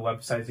on the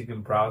websites, you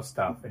can browse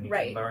stuff and you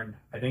can learn.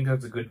 I think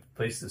that's a good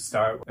place to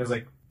start. There's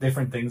like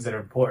different things that are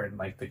important,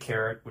 like the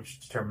carat, which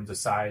determines the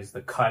size,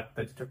 the cut,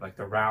 like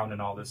the round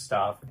and all this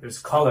stuff. There's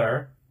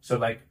color, so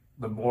like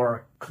the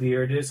more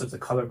clear it is, so the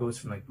color goes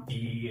from like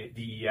D,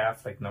 E,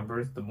 F, like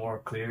numbers. The more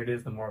clear it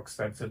is, the more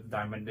expensive the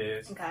diamond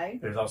is. Okay.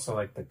 There's also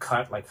like the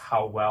cut, like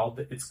how well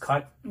it's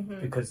cut,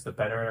 Mm-hmm. because the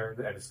better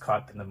that it's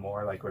cut, then the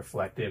more like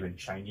reflective and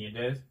shiny it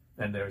is.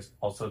 Then there's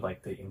also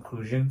like the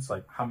inclusions,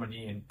 like how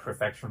many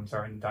imperfections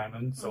are in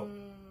diamonds. So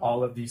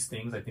all of these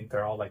things, I think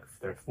they're all like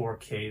they're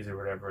 4Ks or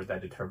whatever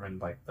that determine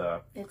like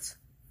It's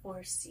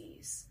 4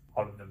 C's.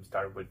 all of them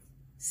start with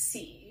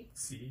C.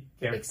 C.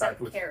 Carat Except starts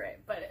with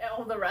carat, but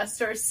all the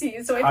rest are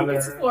C's, so I think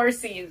it's Other- 4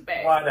 C's,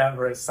 babe.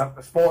 whatever. Some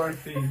 4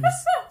 things.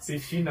 See,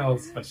 she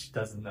knows, but she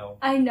doesn't know.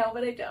 I know,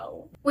 but I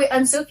don't. Wait,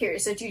 I'm so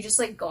curious. So do you just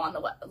like go on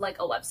the like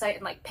a website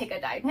and like pick a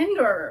diamond,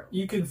 or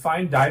You can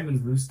find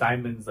diamonds, loose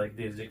diamonds, like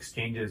these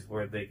exchanges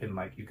where they can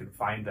like you can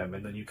find them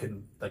and then you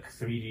can like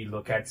 3D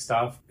look at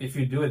stuff. If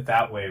you do it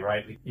that way,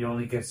 right, you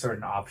only get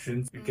certain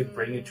options. You can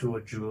bring it to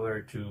a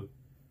jeweler to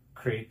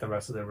create the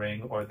rest of the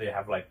ring, or they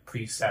have like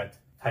preset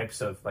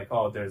types of like,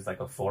 oh, there's like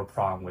a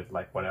 4-prong with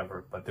like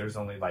whatever, but there's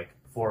only like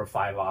 4 or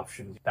 5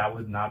 options. That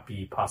would not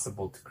be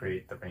possible to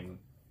create the ring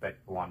that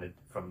you wanted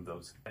from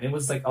those. And it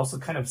was like also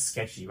kind of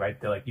sketchy, right?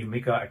 They're like, you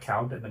make an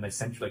account and then they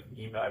send you like an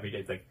email every day.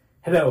 It's like,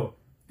 hello,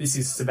 this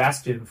is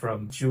Sebastian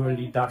from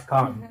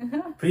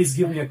jewelry.com. Please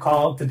give me a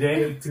call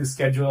today to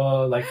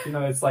schedule, like,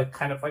 it's like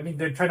kind of, I mean,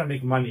 they're trying to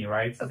make money,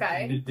 right?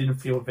 Okay. It didn't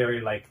feel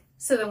very like,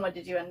 so then what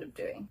did you end up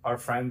doing? our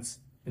friends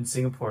in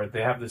Singapore,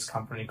 they have this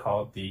company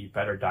called the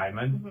Better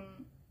Diamond.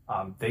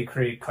 Mm-hmm. They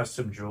create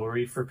custom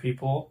jewelry for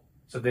people.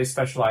 So they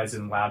specialize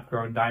in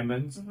lab-grown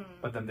diamonds, Mm-hmm.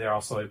 but then they're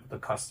also able to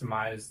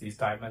customize these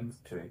diamonds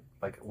to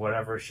like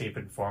whatever shape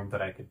and form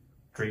that I could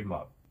dream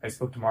of. I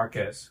spoke to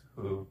Marcus,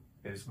 who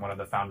is one of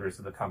the founders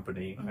of the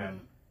company,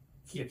 and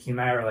he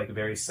and I are like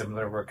very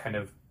similar. We're kind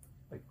of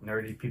like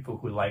nerdy people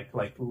who like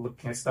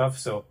looking at stuff.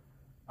 So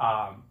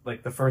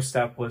like the first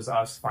step was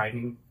us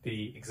finding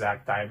the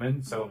exact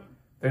diamond. So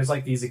there's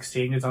like these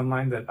exchanges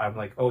online that I'm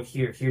like, oh,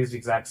 here's the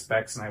exact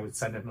specs, and I would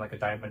send him like a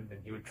diamond,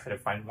 and he would try to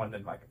find one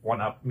and like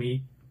one up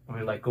me, and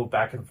we like go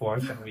back and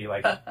forth, and we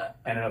like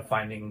ended up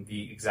finding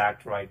the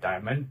exact right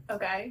diamond.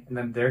 Okay. And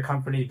then their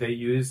company, they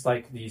use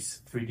like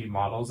these 3D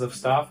models of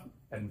stuff,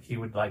 and he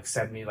would like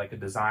send me like a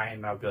design,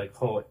 and I'd be like,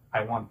 oh,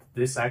 I want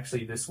this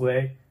actually this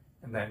way,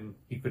 and then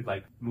he could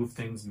like move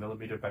things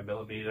millimeter by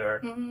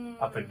millimeter,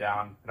 up and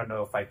down. I don't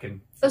know if I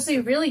can. Oh, so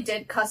you really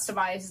did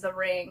customize the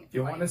ring. Do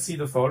you want to see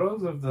the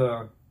photos of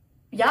the?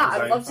 Yeah, I'd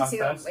design love to see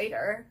them process?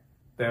 later.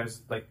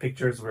 There's like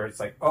pictures where it's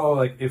like, oh,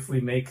 like if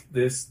we make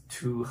this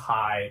too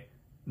high,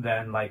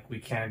 then like we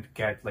can't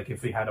get, like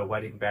if we had a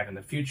wedding band in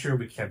the future,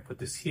 we can't put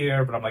this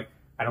here. But I'm like,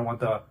 I don't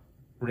want the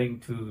ring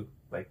to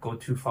like go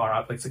too far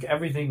out. Like, it's like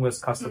everything was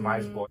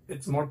customizable.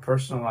 It's more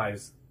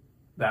personalized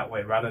that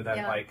way rather than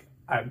like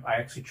I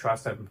actually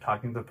trust I'm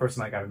talking to the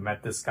person, like I've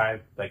met this guy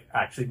like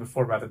actually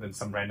before rather than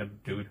some random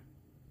dude.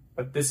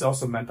 But this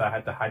also meant that I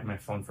had to hide my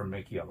phone from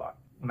Mickey a lot.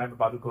 When I'm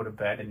about to go to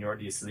bed and you're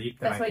already asleep,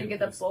 then That's I why can you get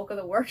the just bulk of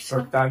the work.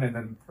 work done, and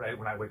then right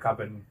when I wake up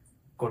and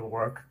go to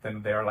work,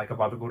 then they're like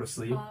about to go to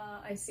sleep.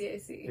 I see.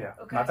 Yeah,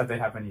 Okay. not that they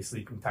have any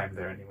sleeping time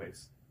there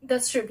anyways.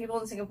 That's true. People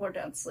in Singapore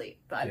don't sleep,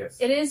 but Yes.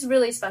 it is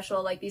really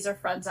special. Like, these are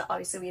friends that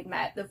obviously we had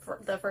met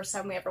the first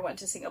time we ever went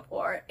to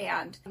Singapore,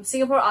 and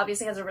Singapore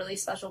obviously has a really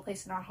special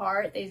place in our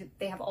heart. They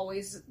have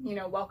always,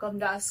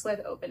 welcomed us with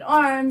open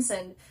arms,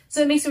 and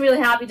so it makes me really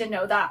happy to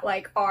know that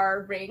like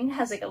our ring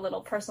has like a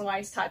little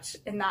personalized touch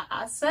in that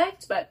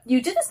aspect. But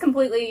you did this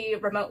completely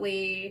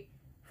remotely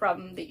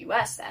from the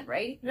US then,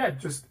 right? Yeah,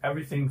 just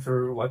everything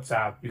through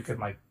WhatsApp. You can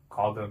like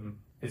call them.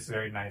 It's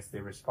very nice. They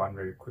respond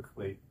very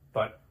quickly.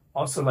 But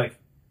also like,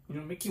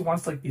 Mickey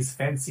wants like these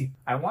fancy.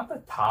 I want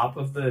the top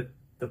of the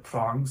the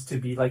prongs to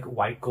be like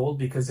white gold,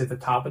 because if the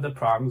top of the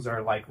prongs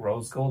are like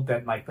rose gold,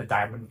 then like the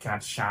diamond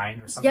can't shine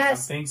or something.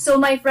 Yes. So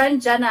my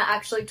friend Jenna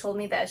actually told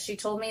me this. She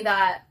told me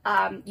that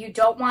you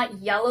don't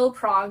want yellow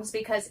prongs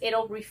because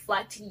it'll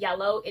reflect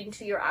yellow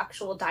into your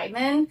actual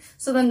diamond.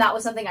 So then that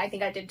was something I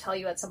think I did tell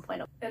you at some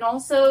point. And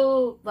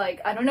also,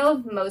 like, I don't know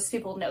if most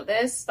people know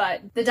this,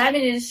 but the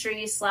diamond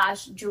industry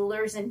 /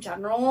 jewelers in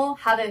general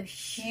have a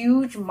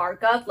huge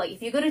markup. Like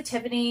if you go to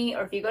Tiffany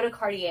or if you go to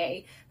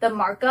Cartier, the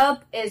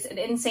markup is an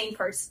insane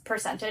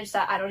percentage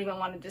that I don't even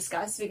want to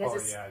discuss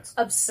because it's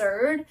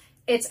absurd.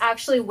 It's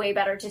actually way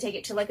better to take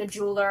it to like a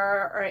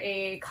jeweler or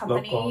a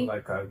company.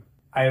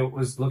 I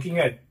was looking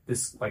at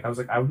this, like I was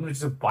like, I would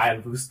just buy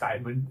a loose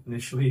diamond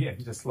initially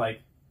and just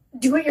like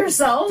do it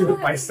yourself. Do it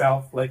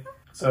myself. Like,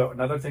 so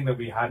another thing that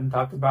we hadn't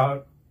talked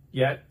about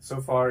yet so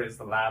far is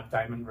the lab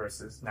diamond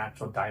versus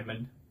natural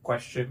diamond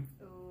question.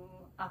 Ooh,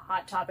 a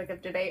hot topic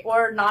of debate,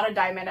 or not a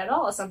diamond at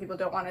all. Some people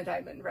don't want a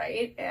diamond,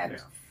 right? And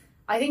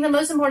I think the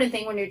most important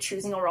thing when you're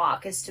choosing a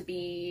rock is to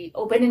be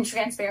open and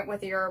transparent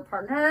with your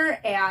partner.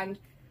 And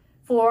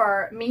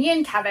for me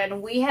and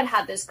Kevin, we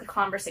had this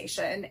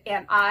conversation,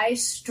 and I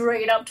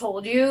straight up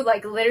told you,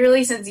 like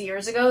literally since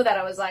years ago, that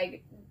I was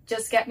like,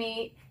 just get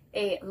me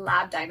a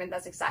lab diamond.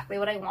 That's exactly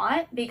what I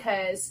want,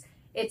 because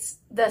it's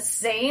the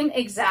same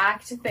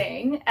exact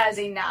thing as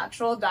a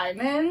natural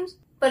diamond,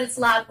 but it's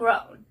lab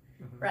grown.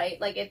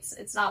 Right? Like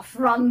it's not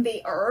from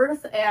the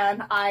earth,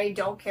 and I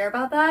don't care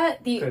about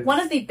that. One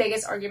of the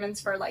biggest arguments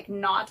for like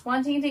not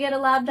wanting to get a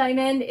lab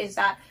diamond is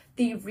that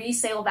the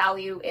resale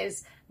value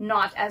is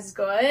not as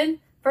good.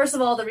 First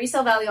of all, the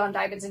resale value on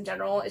diamonds in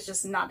general is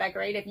just not that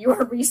great if you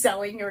are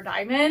reselling your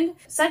diamond.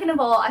 Second of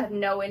all, I have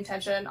no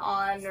intention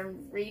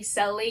on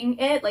reselling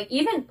it. Like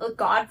even,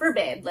 God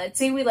forbid, let's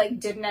say we like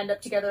didn't end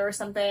up together or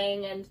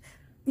something, and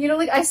you know,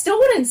 like, I still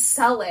wouldn't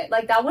sell it.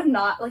 Like, that would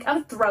not, like, I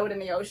would throw it in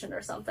the ocean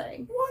or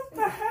something. What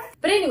the heck?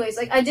 But anyways,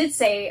 like, I did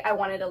say I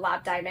wanted a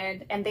lab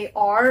diamond, and they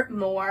are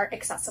more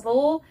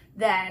accessible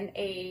than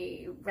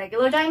a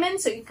regular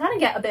diamond, so you kind of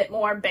get a bit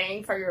more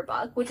bang for your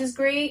buck, which is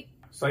great.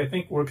 So I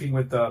think working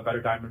with the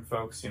Better Diamond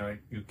folks, you know,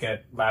 you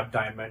get lab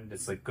diamond,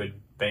 it's like good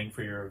bang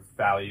for your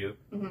value,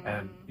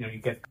 and, you know, you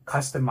get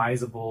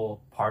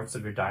customizable parts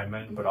of your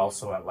diamond, but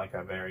also at, like,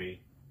 a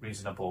very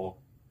reasonable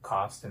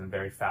cost and a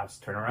very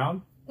fast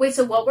turnaround. Wait,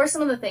 so what were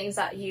some of the things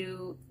that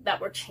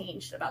were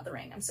changed about the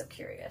ring? I'm so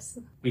curious.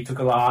 We took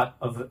a lot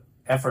of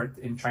effort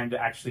in trying to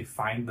actually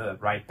find the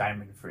right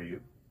diamond for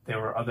you. There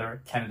were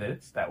other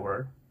candidates that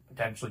were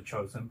potentially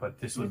chosen, but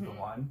this was the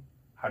one.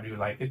 How do you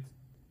like it?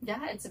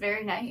 Yeah, it's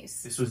very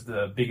nice. This was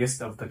the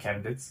biggest of the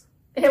candidates.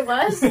 It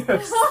was?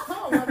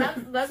 Oh, well,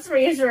 that's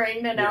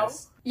reassuring to know.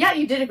 Yes. Yeah,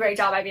 you did a great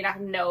job. I mean, I have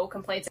no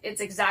complaints.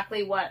 It's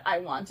exactly what I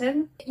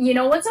wanted. You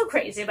know what's so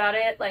crazy about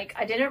it? Like,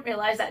 I didn't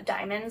realize that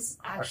diamonds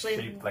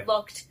actually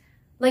looked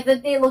like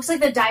it looks like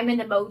the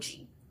diamond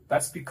emoji.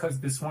 That's because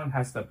this one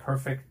has the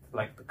perfect,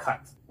 like, the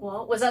cut.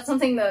 Well, was that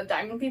something the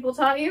diamond people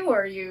taught you,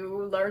 or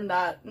you learned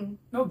that?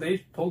 No,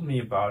 they told me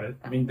about it.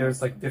 I mean,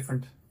 there's, like,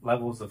 different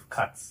levels of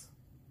cuts.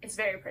 It's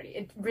very pretty.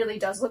 It really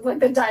does look like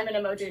the diamond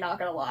emoji, not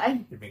gonna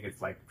lie. You think it's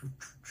like...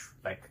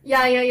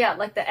 Yeah.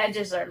 Like, the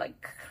edges are,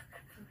 like...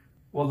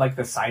 Well, like,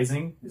 the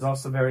sizing is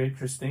also very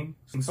interesting.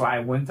 So I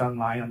went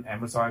online on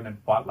Amazon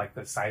and bought, like,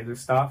 the sizer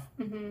stuff.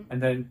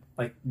 And then,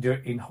 like,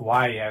 in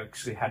Hawaii, I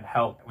actually had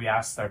help. We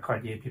asked our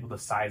Cartier people to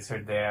size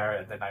her there,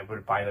 and then I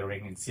would buy the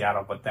ring in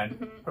Seattle. But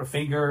then her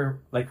finger,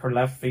 like, her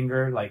left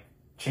finger, like,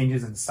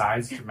 changes in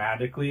size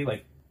dramatically.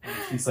 Like,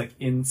 she's, like,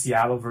 in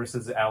Seattle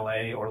versus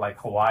LA or, like,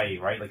 Hawaii,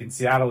 right? Like, in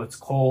Seattle, it's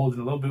cold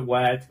and a little bit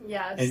wet.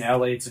 Yes. In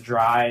LA, it's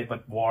dry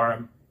but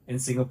warm. In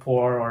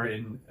Singapore or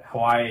in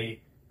Hawaii,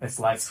 it's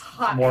like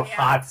more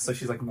hot, so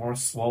she's like more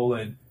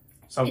swollen.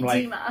 So I'm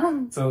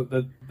edema. So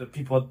the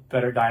people at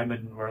Better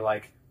Diamond were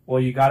like,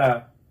 well, you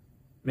gotta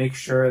make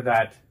sure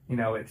that, you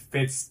know, it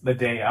fits the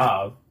day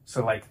of.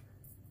 So like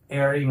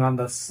erring on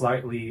the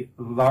slightly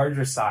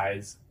larger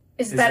size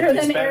is better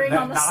than erring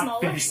on the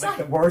smaller size. Like,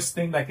 the worst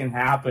thing that can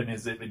happen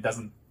is if it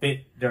doesn't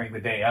fit during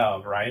the day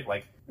of, right?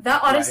 Like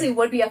that honestly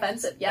would be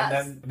offensive, yes.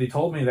 And then they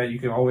told me that you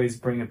can always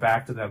bring it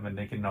back to them and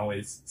they can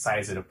always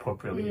size it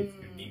appropriately if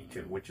you need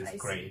to, which is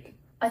great.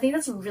 I think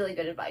that's really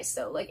good advice,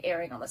 though, like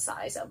erring on the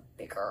size of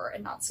bigger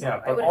and not smaller.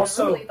 Yeah, but I would have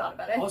never really thought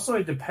about it. Also,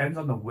 it depends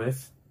on the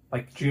width,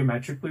 like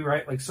geometrically,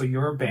 right? Like, so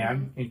your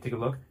band, you take a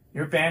look,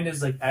 your band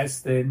is like as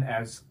thin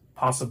as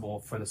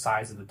possible for the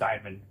size of the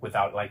diamond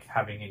without like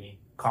having any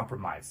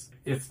compromise.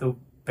 If the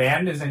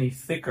band is any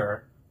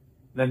thicker,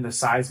 then the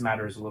size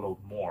matters a little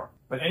more.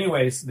 But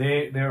anyways,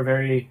 they're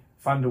very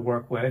fun to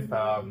work with.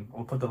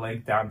 We'll put the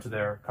link down to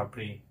their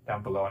company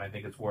down below, and I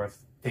think it's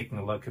worth taking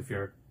a look if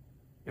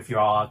you're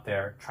all out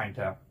there trying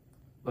to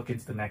look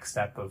into the next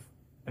step of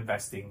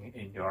investing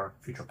in your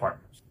future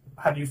partners.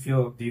 How do you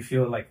feel? Do you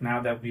feel like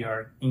now that we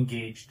are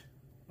engaged,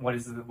 what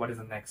is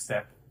the next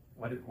step?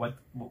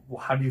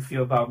 How do you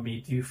feel about me?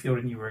 Do you feel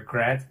any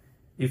regret?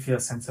 Do you feel a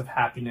sense of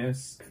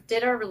happiness?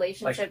 Did our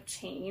relationship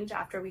change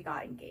after we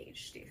got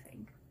engaged, do you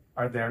think?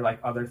 Are there like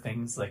other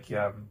things like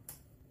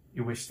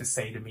you wish to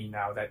say to me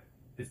now that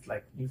it's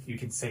like you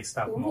can say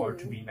stuff more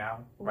to me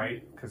now,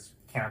 right? Because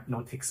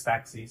no takes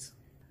backsies.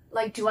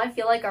 Like, do I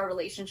feel like our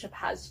relationship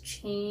has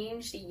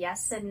changed?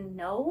 Yes and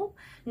no.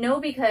 No,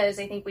 because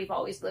I think we've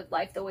always lived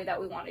life the way that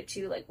we wanted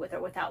to, like with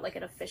or without like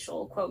an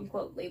official quote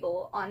unquote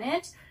label on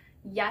it.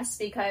 Yes,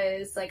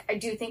 because like I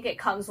do think it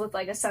comes with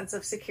like a sense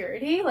of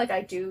security. Like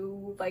I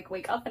do like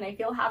wake up and I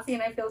feel happy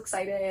and I feel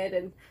excited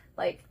and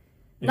like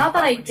not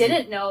that I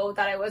didn't know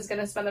that I was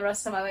gonna spend the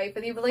rest of my life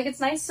with you, but like it's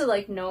nice to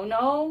like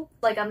know.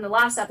 Like on the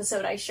last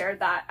episode I shared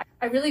that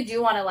I really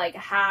do want to like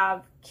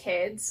have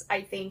kids,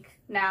 I think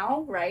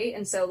now, right?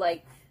 And so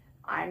like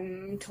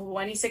I'm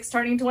 26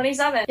 turning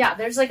 27. Yeah,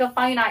 there's like a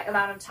finite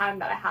amount of time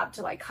that I have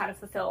to like kind of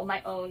fulfill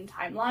my own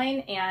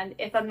timeline. And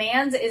if a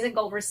man's isn't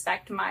gonna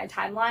respect my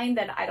timeline,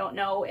 then I don't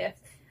know if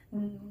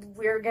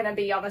we're gonna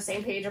be on the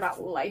same page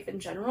about life in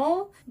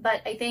general.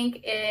 But I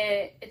think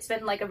it's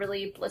been like a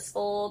really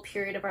blissful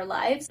period of our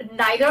lives.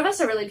 Neither of us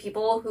are really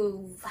people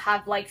who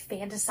have like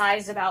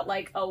fantasized about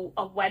like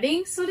a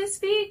wedding, so to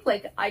speak.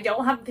 Like I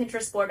don't have a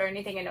Pinterest board or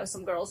anything. I know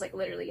some girls like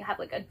literally have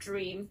like a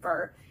dream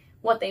for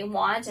what they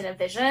want and a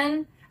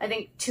vision. I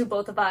think to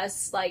both of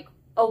us, like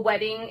a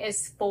wedding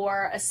is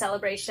for a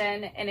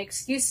celebration, an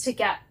excuse to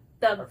get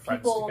the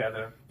people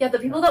together. Yeah, the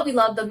people that we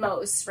love the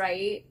most,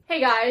 right?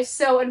 Hey guys,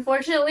 so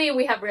unfortunately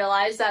we have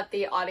realized that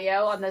the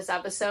audio on this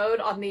episode,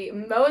 on the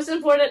most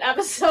important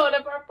episode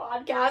of our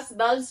podcast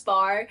thus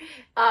far,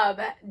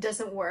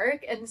 doesn't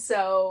work. And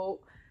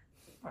so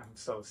I'm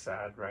so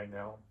sad right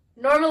now.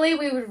 Normally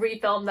we would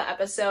refilm the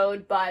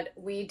episode, but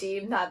we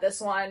deemed that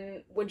this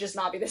one would just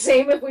not be the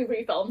same if we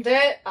refilmed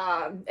it.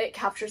 It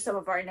captures some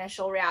of our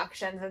initial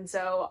reactions, and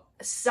so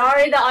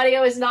sorry the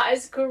audio is not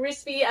as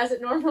crispy as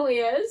it normally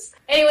is.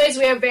 Anyways,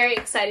 we are very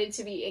excited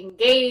to be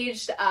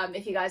engaged.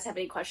 If you guys have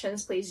any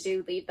questions, please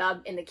do leave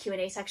them in the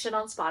Q&A section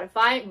on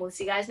Spotify, and we'll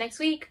see you guys next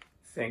week.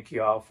 Thank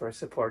you all for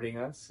supporting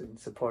us and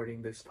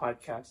supporting this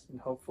podcast, and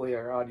hopefully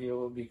our audio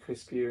will be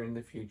crispier in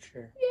the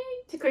future.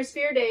 Yay, to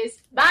crispier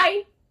days.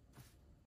 Bye!